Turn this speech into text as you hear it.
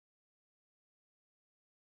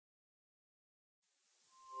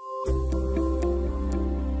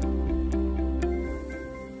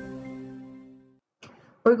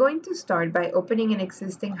We're going to start by opening an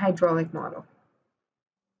existing hydraulic model.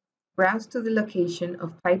 Browse to the location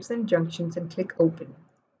of pipes and junctions and click Open.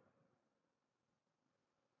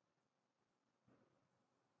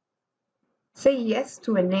 Say yes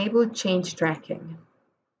to enable change tracking.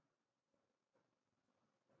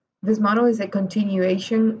 This model is a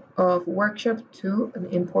continuation of workshop 2 on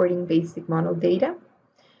importing basic model data.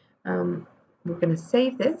 We're going to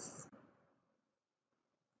save this.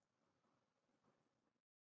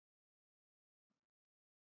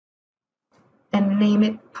 And name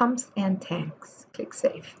it Pumps and Tanks. Click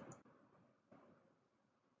Save.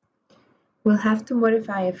 We'll have to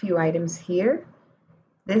modify a few items here.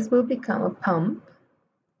 This will become a pump.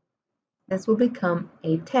 This will become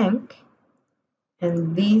a tank.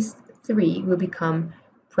 And these three will become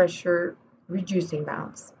pressure reducing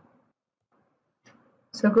valves.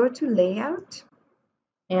 So go to Layout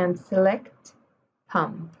and select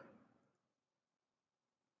Pump.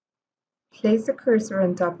 Place the cursor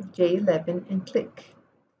on top of J11 and click.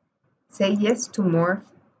 Say yes to morph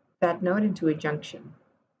that node into a junction.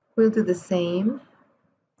 We'll do the same.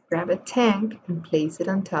 Grab a tank and place it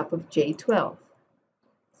on top of J12.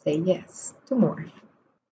 Say yes to morph.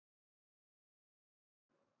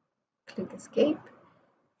 Click Escape.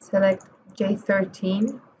 Select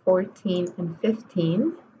J13, 14, and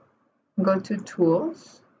 15. Go to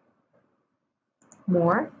Tools,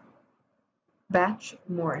 More, Batch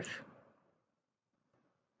Morph.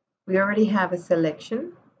 We already have a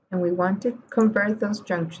selection and we want to convert those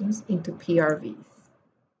junctions into PRVs.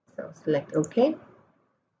 So select OK.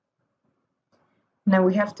 Now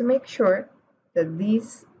we have to make sure that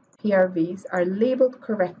these PRVs are labeled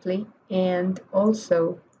correctly and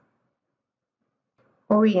also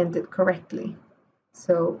oriented correctly.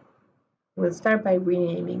 So we'll start by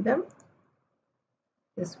renaming them.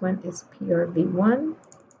 This one is PRV1,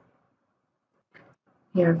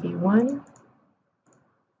 PRV1.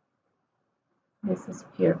 This is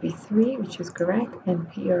PRV3, which is correct, and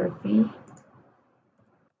PRV2.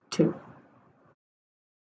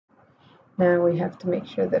 Now we have to make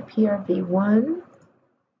sure that PRV1,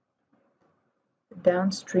 the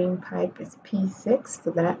downstream pipe is P6, so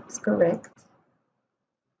that's correct.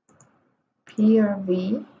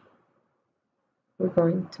 PRV, we're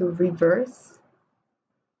going to reverse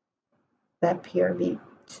that PRV2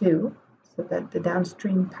 so that the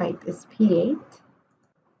downstream pipe is P8.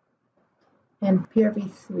 And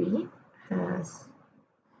PRV3 has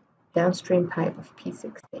downstream pipe of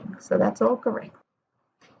P16. So that's all correct.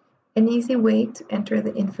 An easy way to enter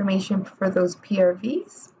the information for those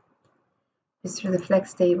PRVs is through the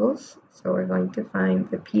flex tables. So we're going to find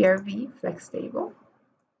the PRV flex table.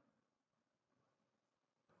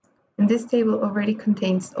 And this table already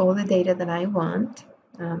contains all the data that I want.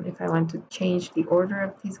 If I want to change the order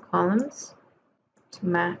of these columns to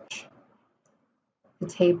match the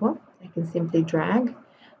table, I can simply drag.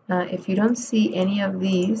 If you don't see any of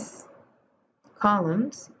these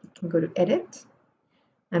columns, you can go to Edit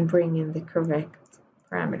and bring in the correct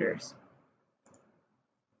parameters.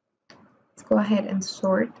 Let's go ahead and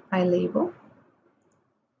sort by label.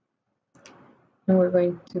 And we're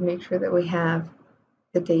going to make sure that we have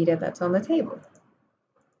the data that's on the table.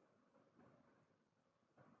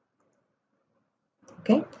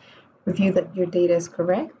 Okay, review that your data is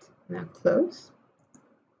correct. Now close.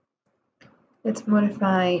 Let's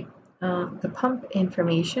modify the pump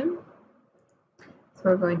information. So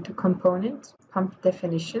we're going to Component, Pump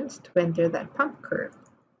Definitions to enter that pump curve.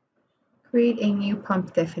 Create a new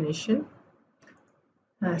pump definition.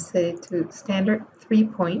 Set it to standard 3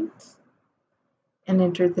 points and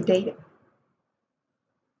enter the data.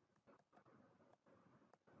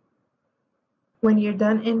 When you're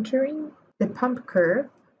done entering the pump curve,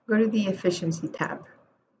 go to the Efficiency tab.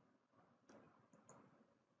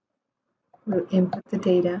 We'll input the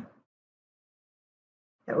data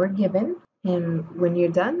that we're given, and when you're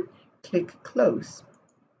done, click Close.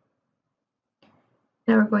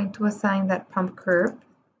 Now we're going to assign that pump curve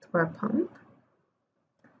to our pump.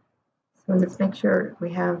 So let's make sure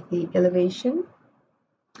we have the elevation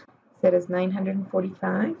set as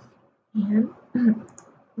 945 and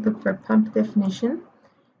look for pump definition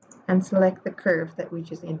and select the curve that we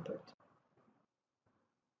just input.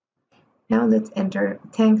 Now let's enter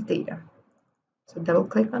tank data. So double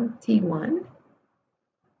click on T1.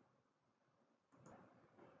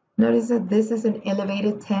 Notice that this is an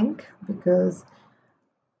elevated tank because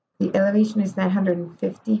the elevation is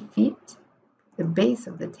 950 feet. The base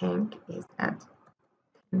of the tank is at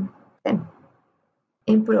 10.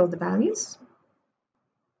 Input all the values.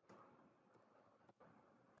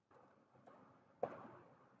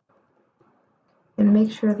 and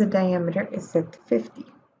make sure the diameter is set to 50.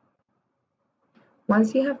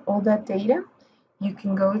 Once you have all that data, you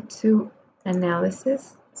can go to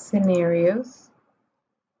Analysis, Scenarios,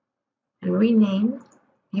 and rename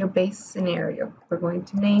your base scenario. We're going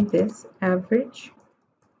to name this Average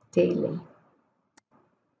Daily.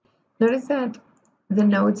 Notice that the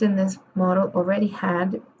nodes in this model already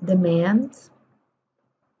had demands.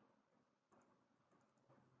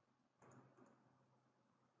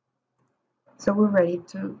 So we're ready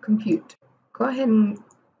to compute. Go ahead and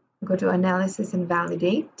go to Analysis and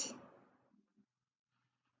Validate.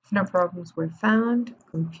 If no problems were found,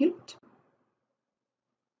 compute.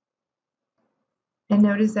 And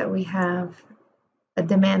notice that we have a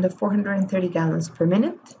demand of 430 gallons per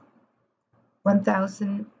minute.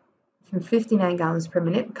 1,059 gallons per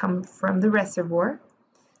minute come from the reservoir.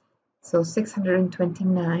 So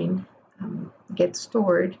 629 get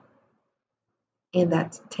stored in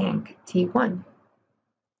that tank T1.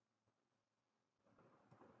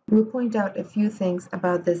 We'll point out a few things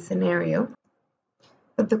about this scenario,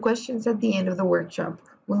 but the questions at the end of the workshop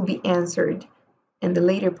will be answered in the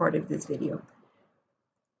later part of this video.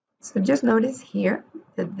 So just notice here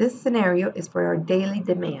that this scenario is for our daily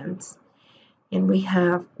demands. And we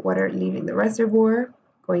have water leaving the reservoir,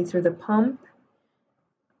 going through the pump,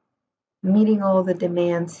 meeting all the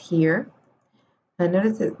demands here. And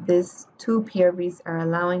notice that these two PRVs are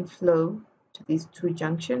allowing flow to these two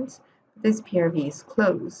junctions. This PRV is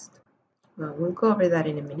closed. Well, we'll go over that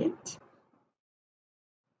in a minute.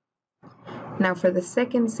 Now for the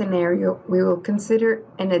second scenario, we will consider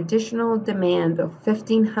an additional demand of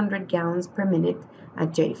 1,500 gallons per minute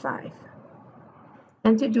at J5.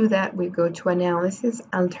 And to do that, we go to Analysis,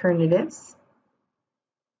 Alternatives,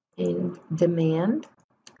 and Demand.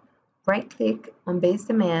 Right-click on Base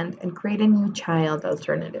Demand and create a new child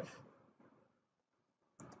alternative.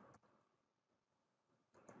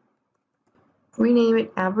 Rename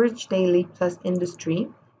it Average Daily plus Industry.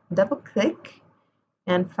 Double-click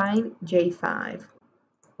and find J5.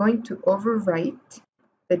 Going to overwrite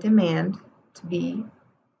the demand to be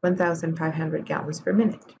 1,500 gallons per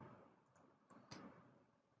minute.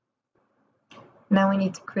 Now we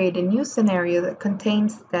need to create a new scenario that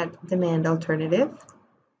contains that demand alternative.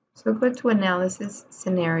 So go to Analysis,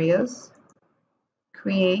 Scenarios,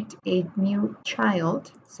 create a new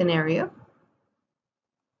child scenario.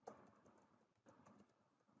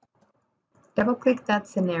 Double-click that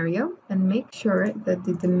scenario and make sure that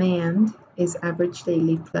the demand is Average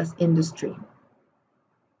Daily plus Industry.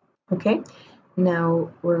 Okay,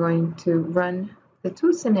 now we're going to run the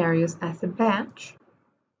two scenarios as a batch.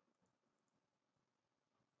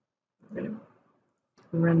 We're going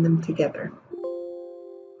to run them together.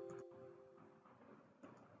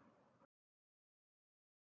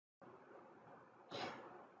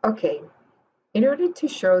 Okay, in order to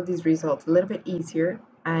show these results a little bit easier,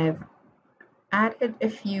 I've added a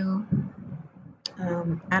few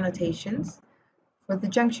annotations. For the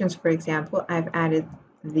junctions, for example, I've added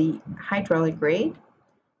the hydraulic grade.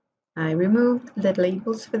 I removed the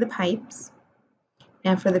labels for the pipes.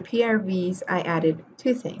 And for the PRVs, I added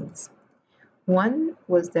two things. One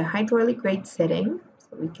was the hydraulic grade setting.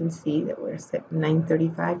 So we can see that we're set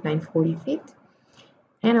 935, 940 feet.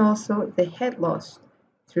 And also the head loss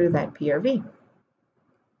through that PRV.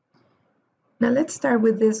 Now let's start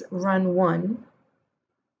with this run 1.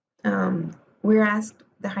 We're asked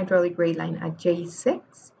the hydraulic grade line at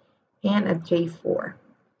J6 and at J4.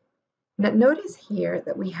 Now notice here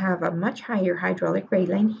that we have a much higher hydraulic grade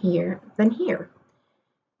line here than here.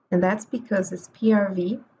 And that's because this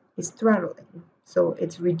PRV is throttling. So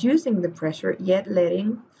it's reducing the pressure, yet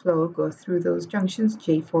letting flow go through those junctions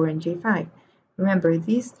J4 and J5. Remember,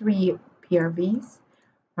 these three PRVs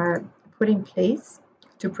are put in place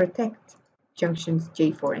to protect junctions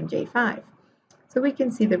J4 and J5. So we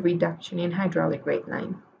can see the reduction in hydraulic grade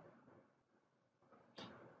line.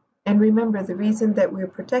 And remember, the reason that we're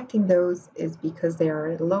protecting those is because they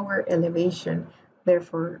are at a lower elevation,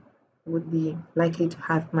 therefore would be likely to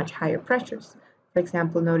have much higher pressures. For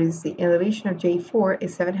example, notice the elevation of J4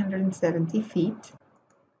 is 770 feet,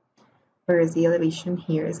 whereas the elevation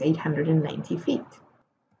here is 890 feet.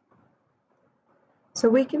 So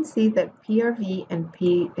we can see that PRV and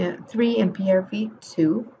P3 and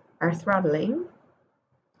PRV2 are throttling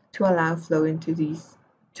to allow flow into these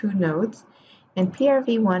two nodes, and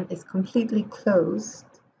PRV1 is completely closed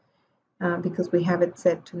because we have it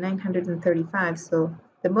set to 935, so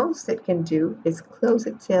the most it can do is close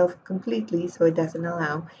itself completely so it doesn't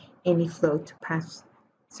allow any flow to pass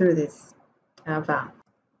through this valve.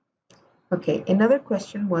 Okay, another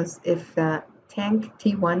question was if tank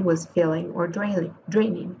T1 was filling or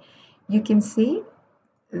draining. You can see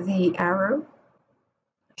the arrow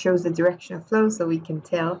shows the direction of flow, so we can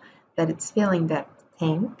tell that it's filling that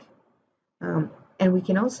tank. And we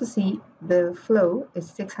can also see the flow is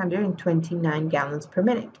 629 gallons per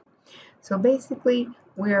minute. So basically,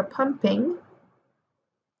 we are pumping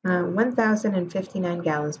 1,059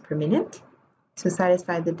 gallons per minute to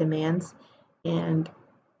satisfy the demands, and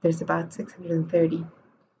there's about 630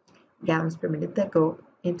 gallons per minute that go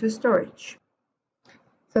into storage.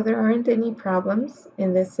 So there aren't any problems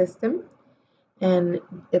in this system, and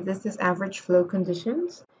if this is average flow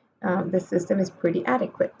conditions, the system is pretty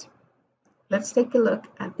adequate. Let's take a look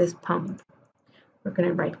at this pump. We're going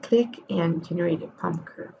to right click and generate a pump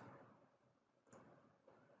curve.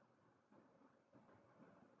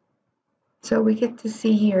 So we get to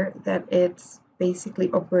see here that it's basically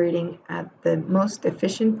operating at the most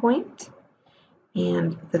efficient point,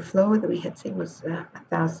 and the flow that we had seen was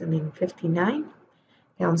 1,059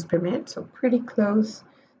 gallons per minute, so pretty close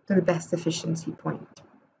to the best efficiency point.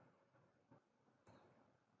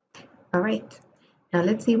 All right, now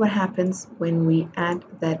let's see what happens when we add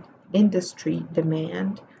that industry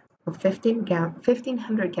demand of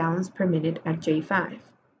 1,500 gallons per minute at J5.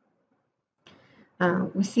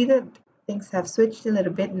 We see that things have switched a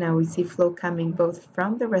little bit. Now we see flow coming both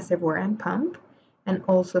from the reservoir and pump and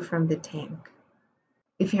also from the tank.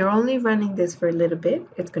 If you're only running this for a little bit,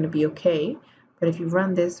 it's going to be okay. But if you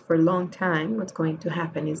run this for a long time, what's going to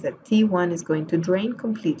happen is that T1 is going to drain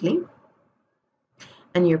completely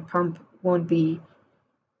and your pump won't be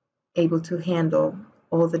able to handle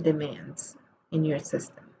all the demands in your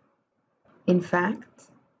system. In fact,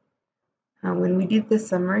 when we did the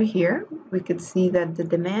summary here, we could see that the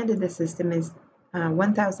demand in the system is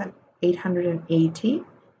 1,880.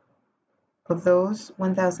 Of those,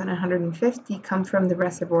 1,150 come from the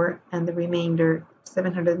reservoir, and the remainder,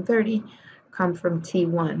 730, come from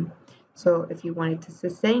T1. So if you wanted to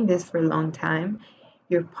sustain this for a long time,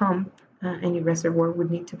 your pump and your reservoir would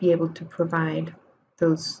need to be able to provide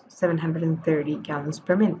those 730 gallons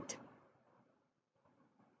per minute.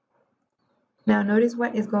 Now notice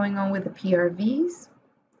what is going on with the PRVs.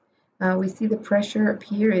 We see the pressure up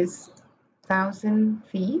here is 1,000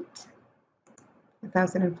 feet,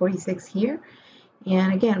 1,046 here.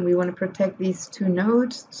 And again, we want to protect these two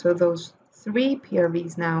nodes, so those 3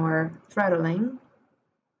 PRVs now are throttling.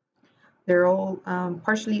 They're all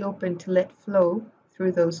partially open to let flow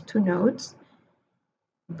through those 2 nodes,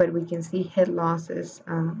 but we can see head losses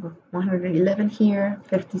of 111 here,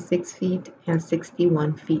 56 feet, and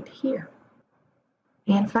 61 feet here.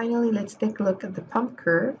 And finally, let's take a look at the pump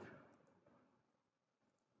curve.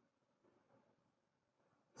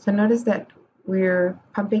 So notice that we're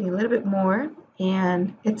pumping a little bit more,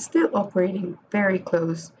 and it's still operating very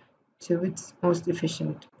close to its most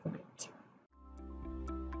efficient point.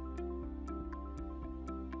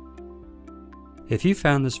 If you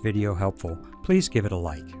found this video helpful, please give it a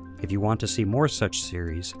like. If you want to see more such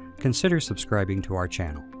series, consider subscribing to our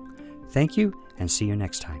channel. Thank you, and see you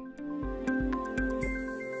next time.